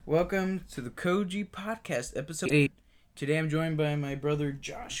Welcome to the Koji Podcast, episode 8. Today I'm joined by my brother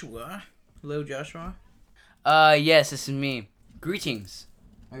Joshua. Hello, Joshua. Yes, this is me. Greetings.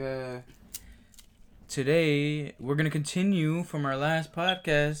 Today we're going to continue from our last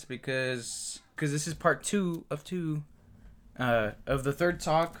podcast because this is part 2 of the third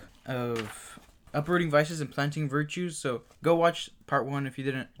talk of uprooting vices and planting virtues. So go watch part 1 if you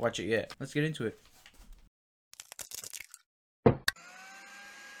didn't watch it yet. Let's get into it.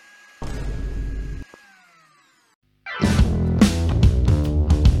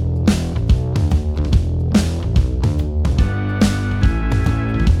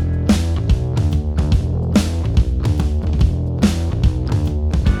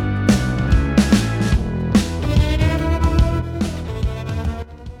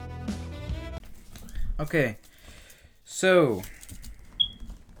 Okay, so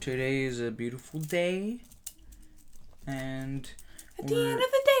today is a beautiful day, and at the end of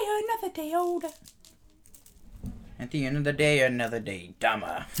the day, another day older. At the end of the day, another day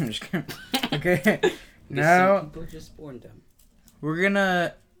dumber. I'm just kidding. Okay, now some people are just born dumb. We're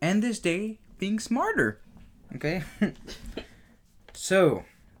gonna end this day being smarter. Okay, so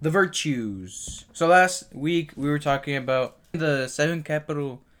the virtues. So last week we were talking about the 7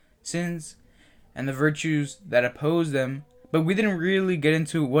 capital sins and the virtues that oppose them, but we didn't really get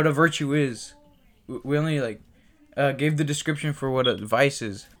into what a virtue is. We only gave the description for what a vice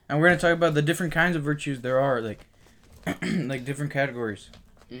is, and we're gonna talk about the different kinds of virtues there are, like different categories.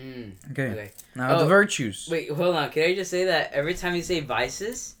 Okay. Now the virtues. Wait, hold on. Can I just say that every time you say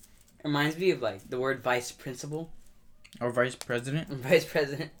vices, it reminds me of the word vice principal or vice president. Vice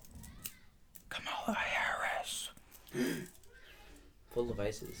president. Kamala Harris. Full of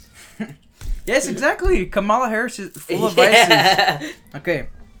vices. Yes, exactly. Kamala Harris is full of vices. Okay.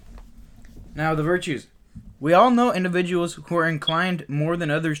 Now the virtues. We all know individuals who are inclined more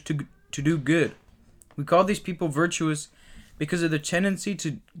than others to do good. We call these people virtuous because of their tendency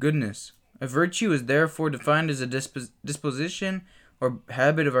to goodness. A virtue is therefore defined as a disposition or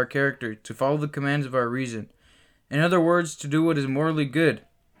habit of our character to follow the commands of our reason. In other words, to do what is morally good.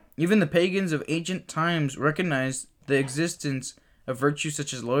 Even the pagans of ancient times recognized the existence of virtues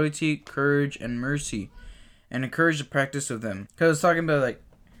such as loyalty, courage, and mercy, and encourage the practice of them. Because I was talking about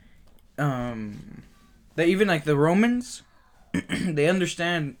that even the Romans, they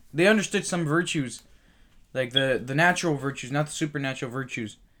understood some virtues, like the natural virtues, not the supernatural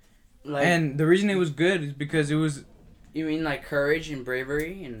virtues. And the reason it was good is because it was. You mean courage and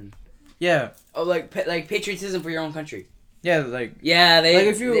bravery and. Yeah. Oh, like patriotism for your own country. Yeah, Yeah,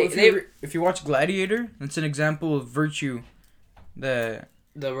 if you watch Gladiator, that's an example of virtue. The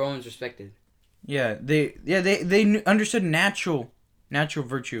Romans respected. Yeah, they understood natural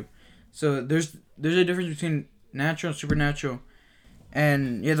virtue. So there's a difference between natural and supernatural,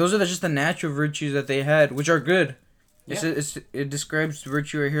 and those are just the natural virtues that they had, which are good. Yeah. It describes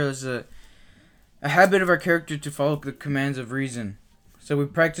virtue right here as a habit of our character to follow the commands of reason. So we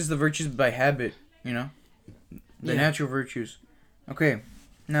practice the virtues by habit, the natural virtues. Okay,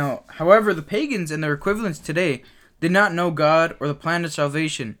 now, however, the pagans and their equivalents today did not know God or the plan of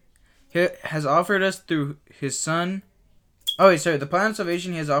salvation. He has offered us through His Son. The plan of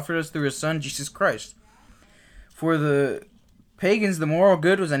salvation He has offered us through His Son, Jesus Christ. For the pagans, the moral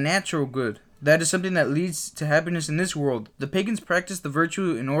good was a natural good. That is something that leads to happiness in this world. The pagans practiced the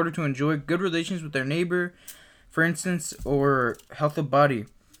virtue in order to enjoy good relations with their neighbor, for instance, or health of body,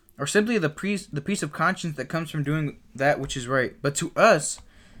 or simply the peace of conscience that comes from doing that which is right. But to us,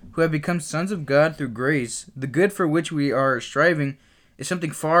 who have become sons of God through grace, the good for which we are striving is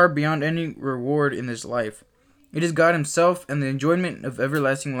something far beyond any reward in this life. It is God Himself and the enjoyment of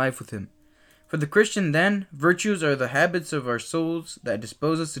everlasting life with Him. For the Christian, then, virtues are the habits of our souls that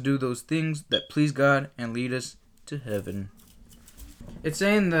dispose us to do those things that please God and lead us to heaven. It's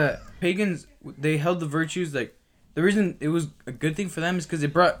saying that pagans, they held the virtues, the reason it was a good thing for them is because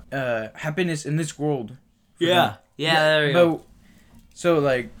it brought happiness in this world. Yeah, there we go. So,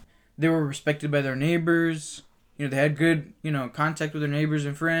 they were respected by their neighbors. They had good, contact with their neighbors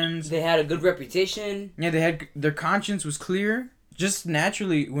and friends. They had a good reputation. Yeah, their conscience was clear. Just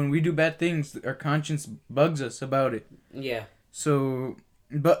naturally, when we do bad things, our conscience bugs us about it. Yeah. So,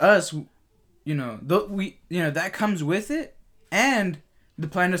 but us, that comes with it, and the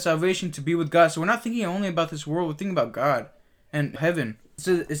plan of salvation to be with God. So we're not thinking only about this world. We're thinking about God and heaven.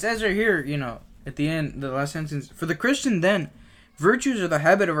 So it says right here, at the end, the last sentence, for the Christian, then, virtues are the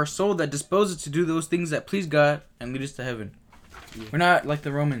habit of our soul that disposes to do those things that please God and lead us to heaven. Yeah. We're not like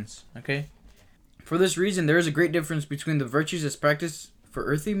the Romans, okay? For this reason, there is a great difference between the virtues as practiced for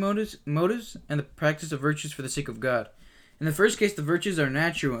earthly motives and the practice of virtues for the sake of God. In the first case, the virtues are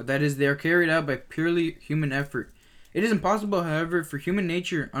natural, that is, they are carried out by purely human effort. It is impossible, however, for human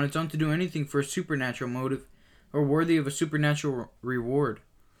nature on its own to do anything for a supernatural motive, or worthy of a supernatural reward.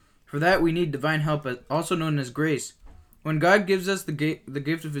 For that we need divine help, also known as grace. When God gives us the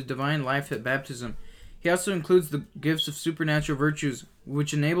gift of His divine life at baptism, He also includes the gifts of supernatural virtues,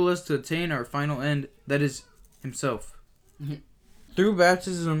 which enable us to attain our final end, that is, Himself. Mm-hmm. Through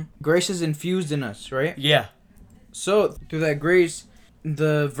baptism, grace is infused in us, right? Yeah. So, through that grace,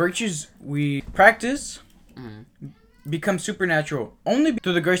 the virtues we practice become supernatural. Only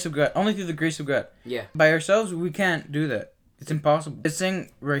through the grace of God. Only through the grace of God. Yeah. By ourselves, we can't do that. It's impossible. It's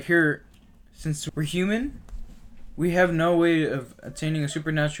saying right here, since we're human, we have no way of attaining a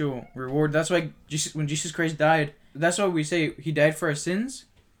supernatural reward. That's why when Jesus Christ died, that's why we say He died for our sins.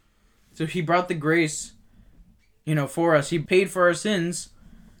 So He brought the grace, for us. He paid for our sins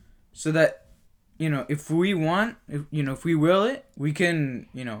so that, if we want, if we will it, we can,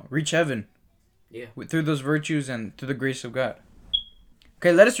 reach heaven. Yeah. Through those virtues and through the grace of God.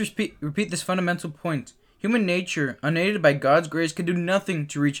 Okay, let us repeat this fundamental point. Human nature, unaided by God's grace, can do nothing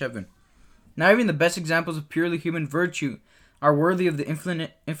to reach heaven. Not even the best examples of purely human virtue are worthy of the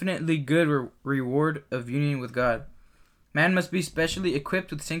infinitely good reward of union with God. Man must be specially equipped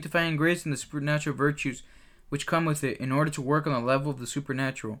with sanctifying grace and the supernatural virtues which come with it in order to work on the level of the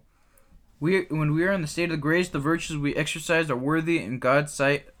supernatural. When we are in the state of grace, the virtues we exercise are worthy in God's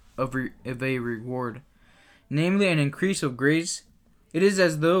sight of a reward, namely an increase of grace. It is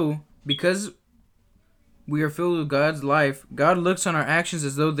as though, because we are filled with God's life, God looks on our actions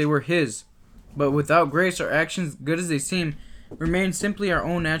as though they were His. But without grace, our actions, good as they seem, remain simply our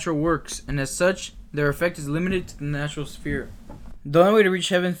own natural works, and as such, their effect is limited to the natural sphere. The only way to reach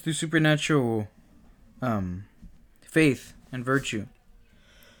heaven is through supernatural faith and virtue.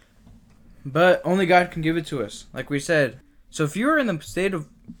 But only God can give it to us, like we said. So if you're in the state of,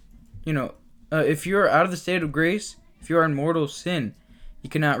 if you're out of the state of grace, if you are in mortal sin, you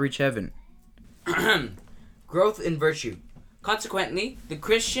cannot reach heaven. Growth in virtue. Consequently, the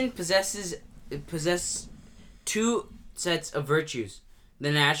Christian possesses two sets of virtues, the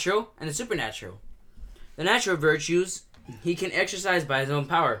natural and the supernatural. The natural virtues he can exercise by his own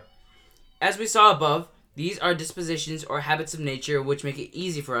power. As we saw above, these are dispositions or habits of nature which make it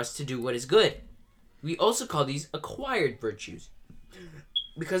easy for us to do what is good. We also call these acquired virtues,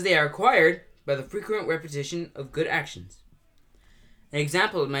 because they are acquired by the frequent repetition of good actions. An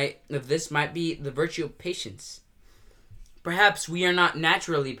example of this might be the virtue of patience. Perhaps we are not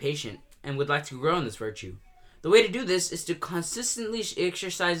naturally patient and would like to grow in this virtue. The way to do this is to consistently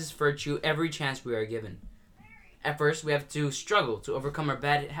exercise this virtue every chance we are given. At first, we have to struggle to overcome our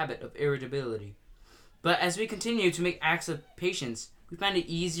bad habit of irritability. But as we continue to make acts of patience, we find it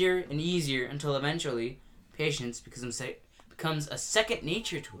easier and easier until eventually patience becomes a second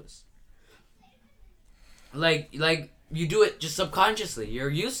nature to us. Like you do it just subconsciously. You're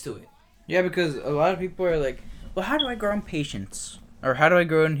used to it. Yeah, because a lot of people are like, well, how do I grow in patience? Or how do I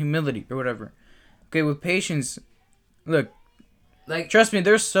grow in humility? Or whatever. Okay, with patience, look, trust me,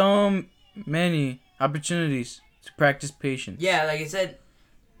 there's so many opportunities to practice patience. Yeah, like I said,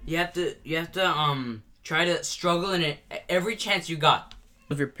 you have to try to struggle in it every chance you got.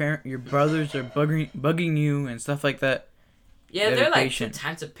 If your brothers are bugging you and stuff like that. Yeah, they're like two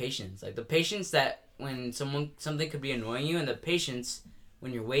types of patience. Like the patience that when something could be annoying you, and the patience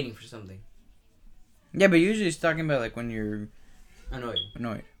when you're waiting for something. Yeah, but usually it's talking about like when you're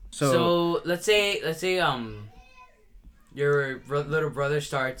annoyed. So let's say your little brother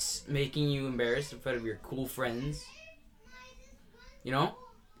starts making you embarrassed in front of your cool friends.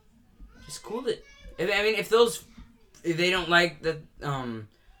 Just cool it. If they don't like that,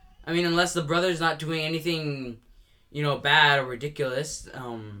 unless the brother's not doing anything, bad or ridiculous,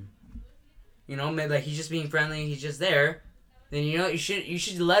 maybe like he's just being friendly, he's just there, then you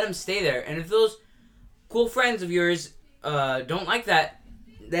should let him stay there. And if those cool friends of yours don't like that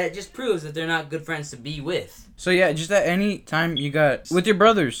just proves that they're not good friends to be with. So yeah, just at any time you got with your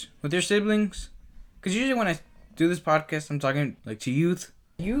brothers, with your siblings, because usually when I do this podcast, I'm talking like to youth.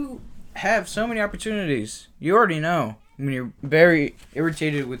 You have so many opportunities. You already know when you're very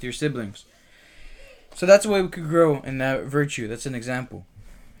irritated with your siblings. So that's the way we could grow in that virtue. That's an example.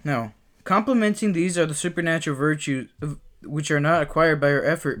 Now, complementing these are the supernatural virtues which are not acquired by our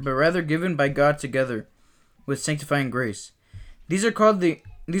effort, but rather given by God together with sanctifying grace. These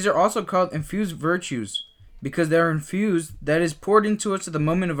are also called infused virtues, because they are infused, that is, poured into us at the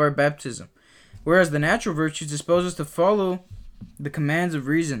moment of our baptism. Whereas the natural virtues dispose us to follow the commands of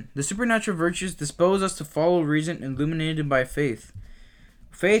reason. The supernatural virtues dispose us to follow reason illuminated by faith.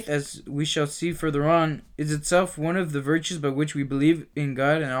 Faith, as we shall see further on, is itself one of the virtues by which we believe in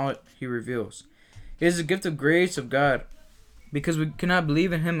God and all He reveals. It is a gift of grace of God, because we cannot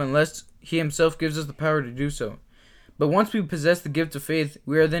believe in Him unless He Himself gives us the power to do so. But once we possess the gift of faith,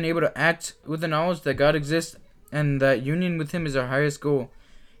 we are then able to act with the knowledge that God exists and that union with Him is our highest goal.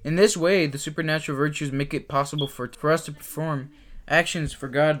 In this way, the supernatural virtues make it possible for us to perform actions for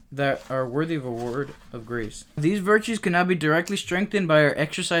God that are worthy of a word of grace. These virtues cannot be directly strengthened by our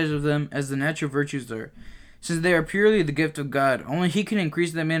exercise of them as the natural virtues are, since they are purely the gift of God. Only He can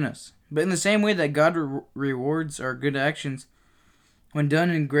increase them in us. But in the same way that God rewards our good actions when done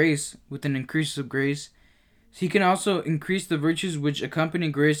in grace with an increase of grace, He can also increase the virtues which accompany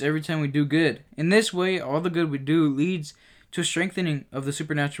grace every time we do good. In this way, all the good we do leads to a strengthening of the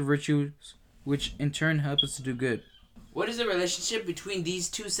supernatural virtues, which in turn help us to do good. What is the relationship between these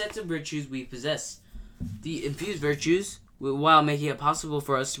two sets of virtues we possess? The infused virtues, while making it possible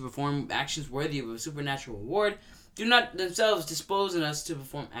for us to perform actions worthy of a supernatural reward, do not themselves dispose in us to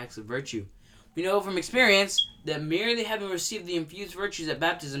perform acts of virtue. We know from experience that merely having received the infused virtues at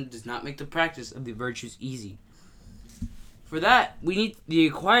baptism does not make the practice of the virtues easy. For that, we need the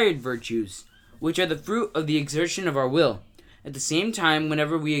acquired virtues, which are the fruit of the exertion of our will. At the same time,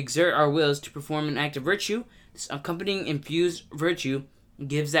 whenever we exert our wills to perform an act of virtue, this accompanying infused virtue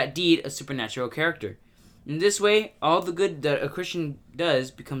gives that deed a supernatural character. In this way, all the good that a Christian does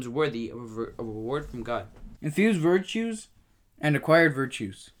becomes worthy of a reward from God. Infused virtues and acquired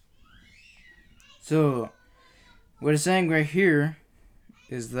virtues. So, what it's saying right here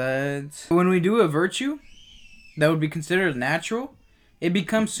is that when we do a virtue that would be considered natural, it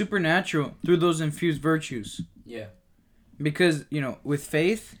becomes supernatural through those infused virtues. Yeah. Because, with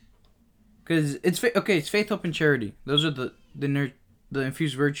faith, because it's faith, hope, and charity. Those are the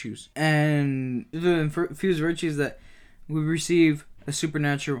infused virtues. And the infused virtues that we receive a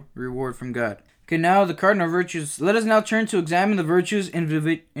supernatural reward from God. Okay, now the cardinal virtues. Let us now turn to examine the virtues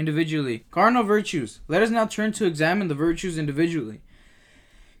individually. Cardinal virtues. Let us now turn to examine the virtues individually.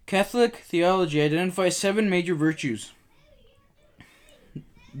 Catholic theology identifies 7 major virtues.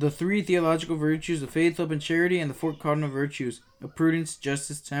 The 3 theological virtues of faith, hope, and charity, and the 4 cardinal virtues of prudence,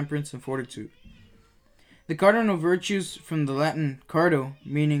 justice, temperance, and fortitude. The cardinal virtues from the Latin cardo,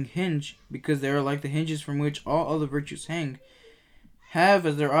 meaning hinge, because they are like the hinges from which all other virtues hang, have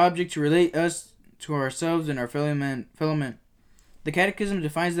as their object to relate us to ourselves and our fellow men. The Catechism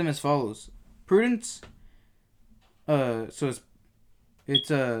defines them as follows: prudence. It's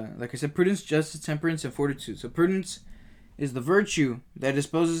like I said, prudence, justice, temperance, and fortitude. So prudence is the virtue that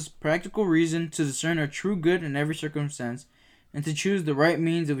disposes practical reason to discern our true good in every circumstance and to choose the right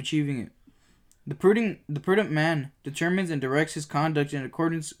means of achieving it. The prudent man determines and directs his conduct in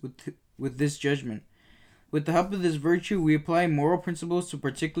accordance with this judgment. With the help of this virtue, we apply moral principles to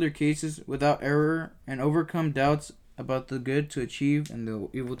particular cases without error and overcome doubts about the good to achieve and the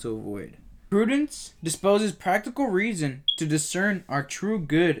evil to avoid. Prudence disposes practical reason to discern our true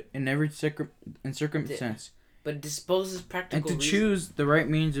good in every circumstance. But it disposes practical and to choose the right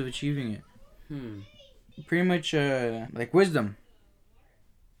means of achieving it. Pretty much like wisdom.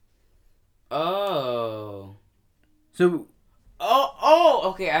 Oh. So.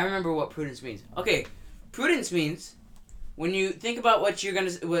 Okay, I remember what prudence means. Okay, prudence means when you think about what you're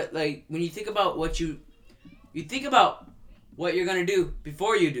gonna when you think about what you think about what you're gonna do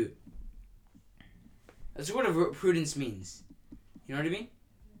before you do. That's what prudence means. You know what I mean?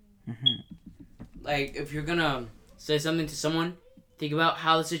 Mm-hmm. Like if you're gonna say something to someone, think about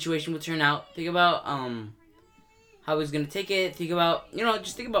how the situation would turn out. Think about how he's gonna take it. Think about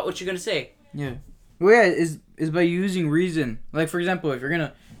just think about what you're gonna say. Yeah. Well, yeah, is by using reason. Like for example, if you're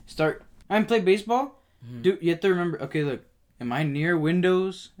gonna start and play baseball, you have to remember. Okay, look, am I near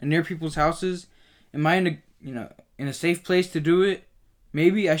windows and near people's houses? Am I in a safe place to do it?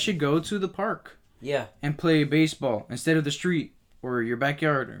 Maybe I should go to the park. Yeah. And play baseball instead of the street or your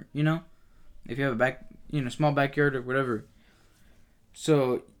backyard, or if you have a small backyard or whatever.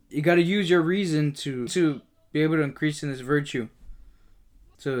 So you got to use your reason to be able to increase in this virtue.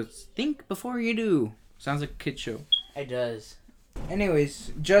 So it's think before you do. Sounds like a kid show. It does.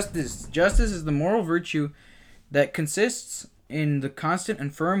 Anyways, justice. Justice is the moral virtue that consists in the constant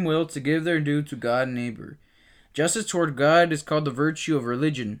and firm will to give their due to God and neighbor. Justice toward God is called the virtue of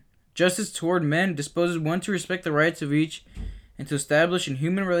religion. Justice toward men disposes one to respect the rights of each and to establish in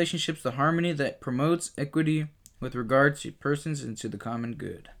human relationships the harmony that promotes equity with regard to persons and to the common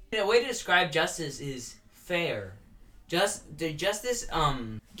good. A way to describe justice is fair. Justice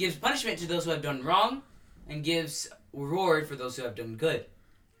gives punishment to those who have done wrong and gives reward for those who have done good.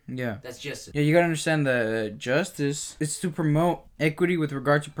 Yeah. That's justice. Yeah, you gotta understand that justice is to promote equity with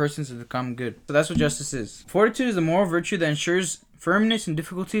regard to persons of the common good. So that's what justice is. Fortitude is a moral virtue that ensures firmness in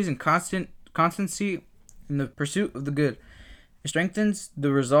difficulties and constancy in the pursuit of the good. It strengthens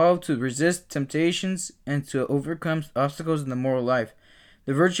the resolve to resist temptations and to overcome obstacles in the moral life.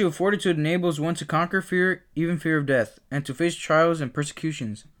 The virtue of fortitude enables one to conquer fear, even fear of death, and to face trials and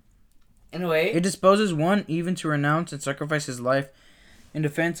persecutions. In a way, It disposes one even to renounce and sacrifice his life in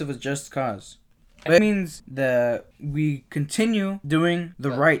defense of a just cause. But it means that we continue doing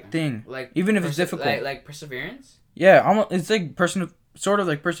the right thing, like even if it's difficult. like perseverance. Yeah, almost. It's like sort of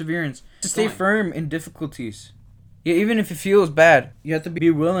like perseverance to stay firm in difficulties. Yeah, even if it feels bad, you have to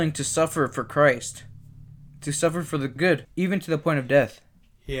be willing to suffer for Christ, to suffer for the good, even to the point of death.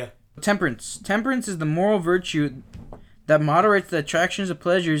 Yeah. Temperance. Temperance is the moral virtue that moderates the attractions of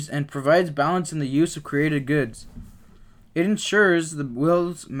pleasures and provides balance in the use of created goods. It ensures the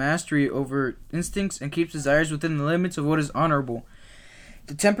will's mastery over instincts and keeps desires within the limits of what is honorable.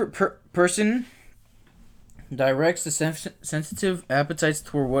 The temperate person directs the sensitive appetites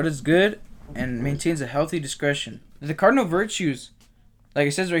toward what is good and maintains a healthy discretion. The cardinal virtues, like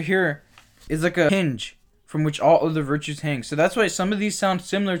it says right here, is like a hinge from which all other virtues hang. So that's why some of these sound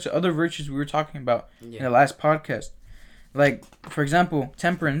similar to other virtues we were talking about in the last podcast. Like, for example,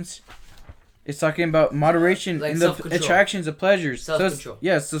 temperance is talking about moderation like in the attractions of pleasures. Self-control.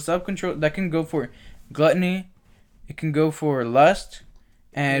 So self-control, that can go for gluttony, it can go for lust,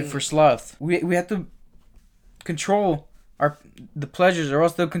 and for sloth. We have to control the pleasures, or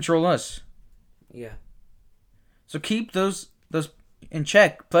else they'll control us. Yeah. So keep those in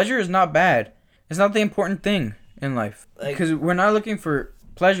check. Pleasure is not bad. It's not the important thing in life. Because we're not looking for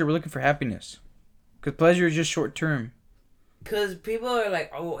pleasure, we're looking for happiness. Because pleasure is just short term. Because people are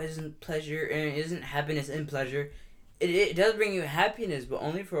like, oh, isn't pleasure and isn't happiness in pleasure? It does bring you happiness, but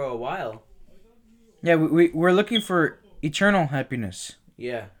only for a while. Yeah, we're looking for eternal happiness.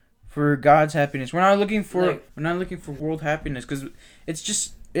 Yeah. For God's happiness. We're not looking for world happiness, because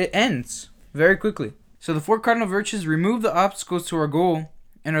it ends very quickly. So the four cardinal virtues remove the obstacles to our goal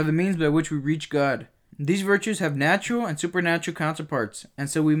and are the means by which we reach God. These virtues have natural and supernatural counterparts, and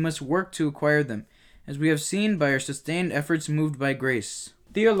so we must work to acquire them, as we have seen by our sustained efforts moved by grace.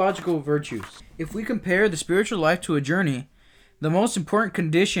 Theological virtues. If we compare the spiritual life to a journey, the most important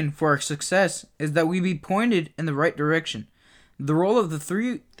condition for our success is that we be pointed in the right direction. The role of the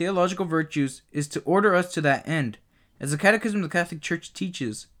three theological virtues is to order us to that end. As the Catechism of the Catholic Church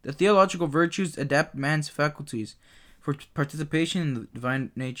teaches, the theological virtues adapt man's faculties for participation in the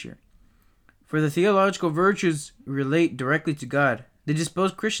divine nature. For the theological virtues relate directly to God. They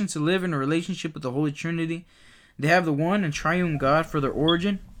dispose Christians to live in a relationship with the Holy Trinity. They have the one and triune God for their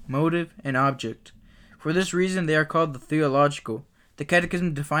origin, motive, and object. For this reason, they are called the theological. The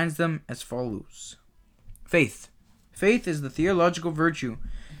Catechism defines them as follows. Faith. Faith is the theological virtue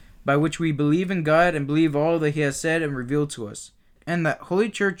by which we believe in God and believe all that He has said and revealed to us, and that Holy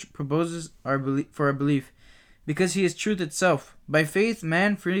Church proposes for our belief, because He is truth itself. By faith,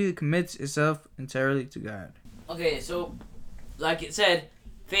 man freely commits himself entirely to God. Okay, so, like it said,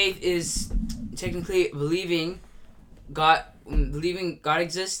 faith is technically believing God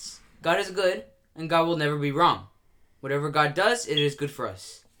exists, God is good, and God will never be wrong. Whatever God does, it is good for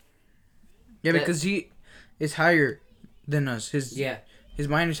us. Yeah, because He is higher than us. His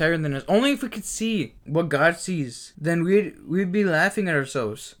mind is higher than us. Only if we could see what God sees, then we'd be laughing at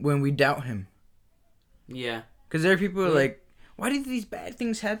ourselves when we doubt Him. Yeah. Because there are people who are like, why did these bad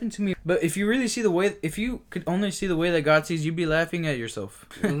things happen to me? But if you really see if you could only see the way that God sees, you'd be laughing at yourself.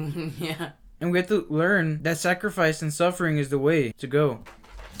 Yeah. And we have to learn that sacrifice and suffering is the way to go.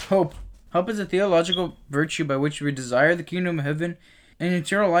 Hope. Hope is a theological virtue by which we desire the kingdom of heaven and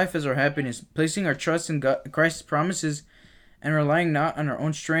eternal life as our happiness, placing our trust in Christ's promises and relying not on our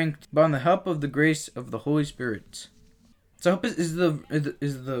own strength, but on the help of the grace of the Holy Spirit. So hope is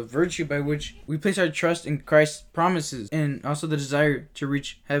the virtue by which we place our trust in Christ's promises and also the desire to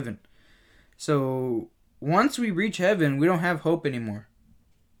reach heaven. So once we reach heaven, we don't have hope anymore.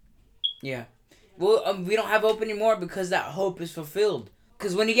 Yeah. Well, we don't have hope anymore because that hope is fulfilled.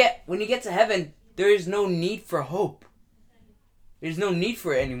 Because when you get to heaven, there is no need for hope. There's no need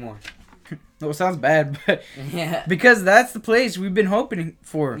for it anymore. Well, it sounds bad, but yeah, because that's the place we've been hoping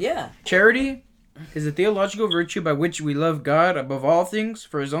for. Yeah. Charity is a theological virtue by which we love God above all things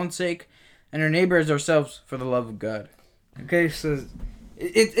for His own sake, and our neighbor as ourselves for the love of God. Okay, so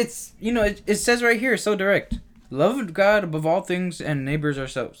it says right here, so direct. Love God above all things and neighbors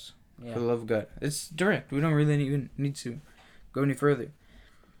ourselves for the love of God. It's direct. We don't really even need to go any further.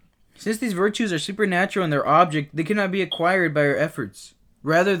 Since these virtues are supernatural in their object, they cannot be acquired by our efforts.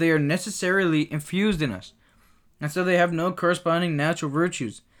 Rather, they are necessarily infused in us, and so they have no corresponding natural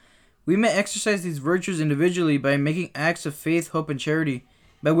virtues. We may exercise these virtues individually by making acts of faith, hope, and charity,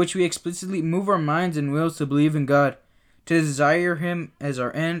 by which we explicitly move our minds and wills to believe in God, to desire Him as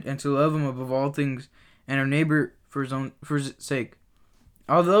our end, and to love Him above all things, and our neighbor for His sake.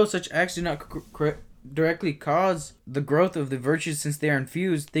 Although such acts do not directly cause the growth of the virtues since they are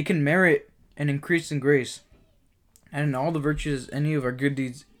infused, they can merit an increase in grace, and in all the virtues any of our good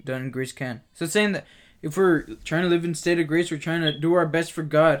deeds done in grace can. So it's saying that if we're trying to live in state of grace, we're trying to do our best for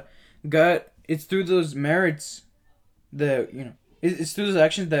God, it's through those merits that, it's through those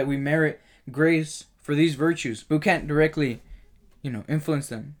actions that we merit grace for these virtues, but we can't directly, influence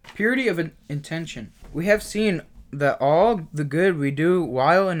them. Purity of intention. We have seen that all the good we do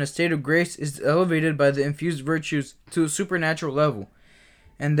while in a state of grace is elevated by the infused virtues to a supernatural level,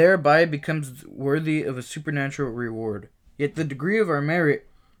 and thereby becomes worthy of a supernatural reward. Yet the degree of our merit,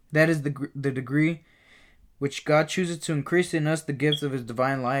 that is the degree which God chooses to increase in us the gifts of His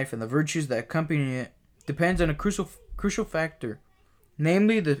divine life and the virtues that accompany it, depends on a crucial factor,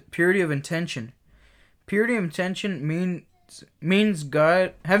 namely the purity of intention. Purity of intention means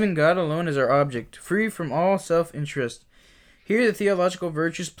having God alone as our object, free from all self-interest. Here the theological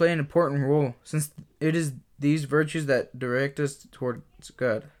virtues play an important role, since it is these virtues that direct us towards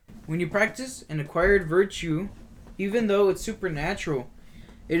God. When you practice an acquired virtue, even though it's supernatural,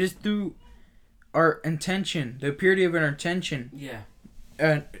 it is through our intention, the purity of our intention. Yeah.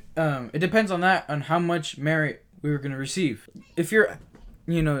 And it depends on how much merit we were going to receive. If you're,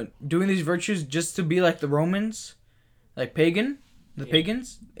 doing these virtues just to be like the Romans, like pagans,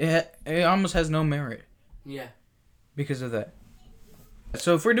 it almost has no merit. Yeah. Because of that.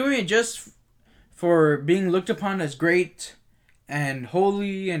 So if we're doing it just for being looked upon as great and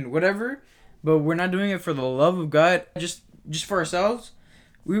holy and whatever, but we're not doing it for the love of God, just for ourselves,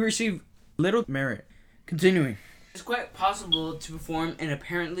 we receive little merit. Continuing. It's quite possible to perform an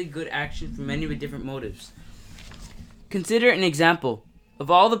apparently good action for many with different motives. Consider an example. Of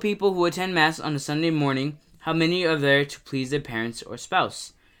all the people who attend Mass on a Sunday morning, how many are there to please their parents or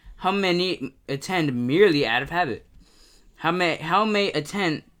spouse? How many attend merely out of habit? How may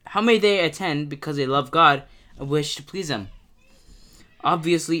they attend because they love God and wish to please Him?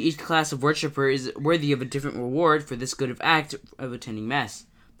 Obviously, each class of worshipper is worthy of a different reward for this good act of attending Mass.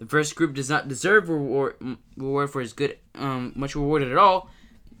 The first group does not deserve reward for his good, much rewarded at all.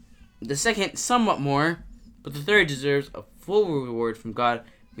 The second, somewhat more, but the third deserves a full reward from God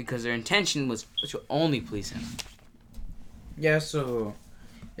because their intention was to only please Him. Yeah, so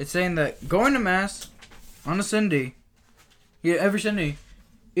it's saying that going to Mass on a Sunday, every Sunday,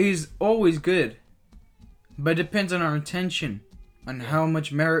 is always good, but it depends on our intention, on how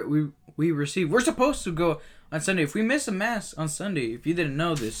much merit we receive. We're supposed to go on Sunday. If we miss a Mass on Sunday, if you didn't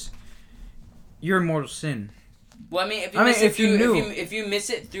know this, you're in mortal sin. Well, if you miss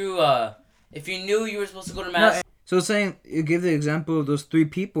it through, if you knew you were supposed to go to Mass. No, so it's saying, you give the example of those three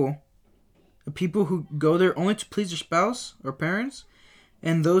people, the people who go there only to please their spouse or parents,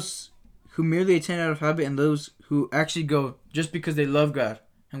 and those who merely attend out of habit, and those who actually go just because they love God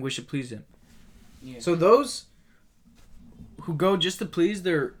and wish to please Him. Yeah. So those who go just to please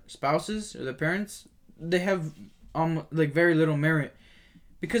their spouses or their parents, they have very little merit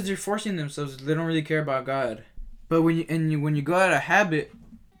because they're forcing themselves. They don't really care about God. But when you go out of habit,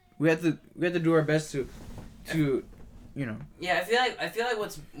 we have to do our best to Yeah, I feel like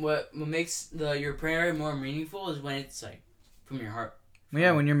what makes your prayer more meaningful is when it's like from your heart.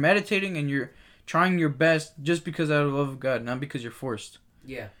 Yeah, when you're meditating and you're trying your best just because out of love of God, not because you're forced.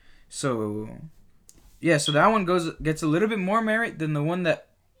 Yeah. So that one gets a little bit more merit than the one that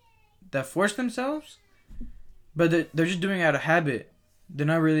forced themselves, but they're just doing it out of habit. They're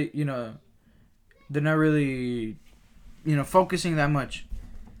not really, focusing that much.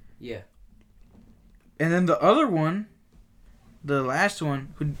 Yeah. And then the other one, the last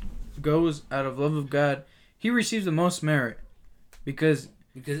one, who goes out of love of God, he receives the most merit because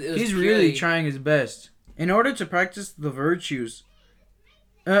he's really trying his best. In order to practice the virtues,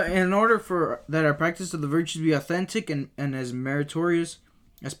 in order for that our practice of the virtues be authentic and as meritorious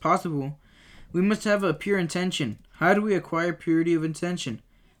as possible, we must have a pure intention. How do we acquire purity of intention?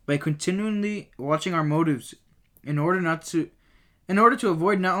 By continually watching our motives, in order to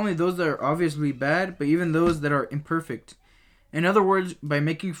avoid not only those that are obviously bad, but even those that are imperfect. In other words, by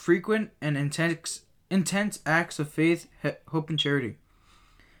making frequent and intense acts of faith, hope, and charity,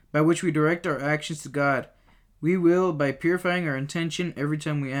 by which we direct our actions to God, we will by purifying our intention every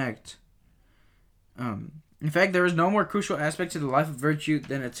time we act. In fact, there is no more crucial aspect to the life of virtue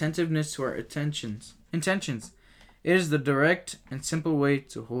than attentiveness to our intentions. It is the direct and simple way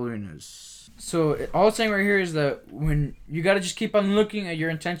to holiness. So all it's saying right here is that when you got to just keep on looking at your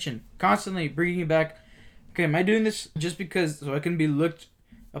intention, constantly bringing it back. Okay, am I doing this just because so I can be looked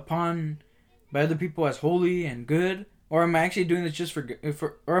upon by other people as holy and good, or am I actually doing this just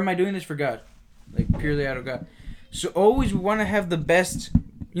or am I doing this for God, like purely out of God? So always we want to have the best,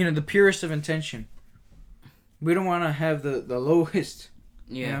 the purest of intention. We don't want to have the lowest.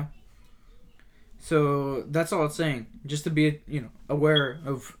 Yeah. You know? So that's all it's saying. Just to be, aware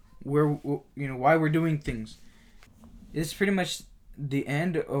of where, why we're doing things. It's pretty much the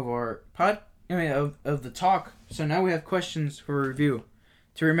end of our of the talk. So now we have questions for review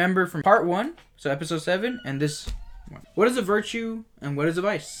to remember from part 1, so episode 7, and this one. What is a virtue and what is a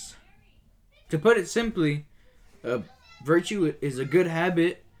vice? To put it simply, a virtue is a good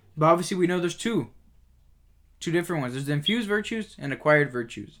habit, but obviously we know there's two different ones. There's the infused virtues and acquired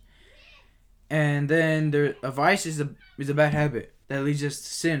virtues. And then a vice is a bad habit that leads us to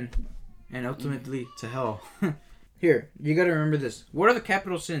sin and ultimately to hell. Here, you gotta remember this. What are the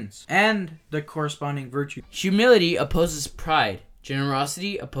capital sins and the corresponding virtue? Humility opposes pride.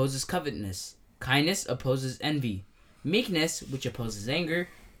 Generosity opposes covetousness. Kindness opposes envy. Meekness, which opposes anger.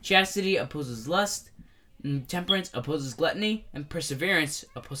 Chastity opposes lust. Temperance opposes gluttony. And perseverance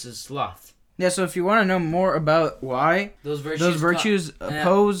opposes sloth. Yeah, so if you want to know more about why those virtues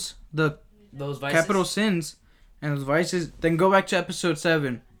oppose those capital sins and those vices, then go back to episode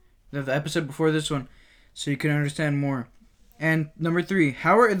 7, the episode before this one, so you can understand more. And number 3,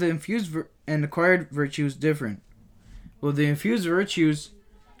 how are the infused and acquired virtues different? Well, the infused virtues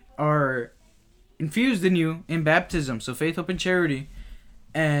are infused in you in baptism, so faith, hope, and charity,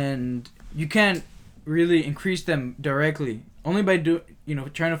 and you can't really increase them directly. Only by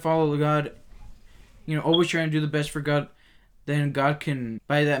trying to follow God, always trying to do the best for God, then God can,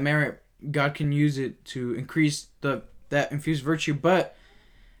 by that merit, God can use it to increase that infused virtue. But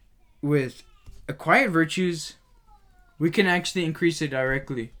with acquired virtues, we can actually increase it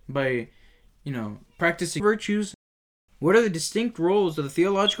directly by, practicing virtues. What are the distinct roles of the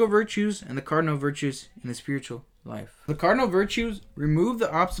theological virtues and the cardinal virtues in the spiritual life? The cardinal virtues remove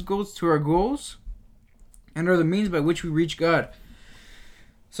the obstacles to our goals and are the means by which we reach God.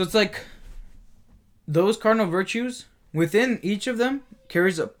 So it's like those cardinal virtues, within each of them,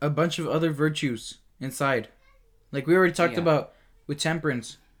 carries a bunch of other virtues inside. Like we already talked about with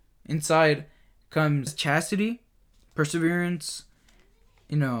temperance. Inside comes chastity, perseverance,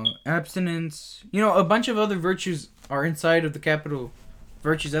 abstinence. A bunch of other virtues are inside of the capital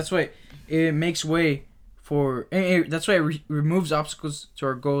virtues. That's why it makes way for... That's why it removes obstacles to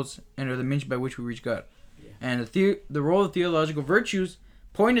our goals and are the means by which we reach God. Yeah. And the role of theological virtues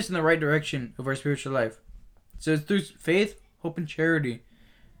point us in the right direction of our spiritual life. So it's through faith, hope, and charity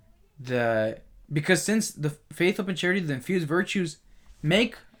because since the faith, hope, and charity, the infused virtues,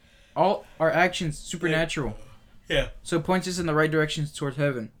 make all our actions supernatural. Yeah. So it points us in the right directions towards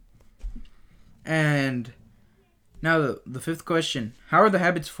heaven. And now the 5th question. How are the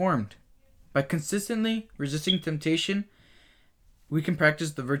habits formed? By consistently resisting temptation, we can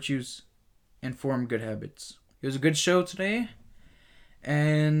practice the virtues and form good habits. It was a good show today.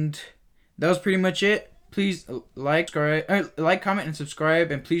 And that was pretty much it. Please like, comment, and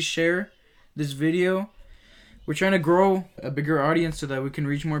subscribe, and please share this video. We're trying to grow a bigger audience so that we can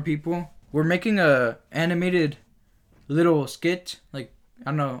reach more people. We're making a animated little skit. Like, I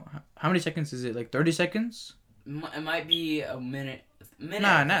don't know, how many seconds is it? Like 30 seconds? It might be a minute.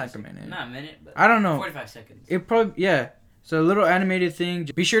 Nah, not like a minute. Not a minute, but I don't know. 45 seconds. It probably, yeah. So a little animated thing.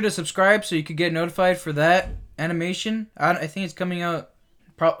 Be sure to subscribe so you can get notified for that animation. I think it's coming out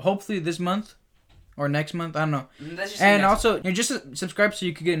hopefully this month. Or next month, I don't know. And also, just subscribe so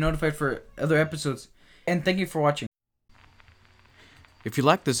you can get notified for other episodes. And thank you for watching. If you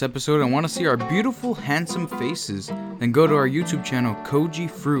like this episode and want to see our beautiful, handsome faces, then go to our YouTube channel,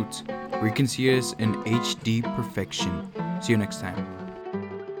 Koji Fruit, where you can see us in HD perfection. See you next time.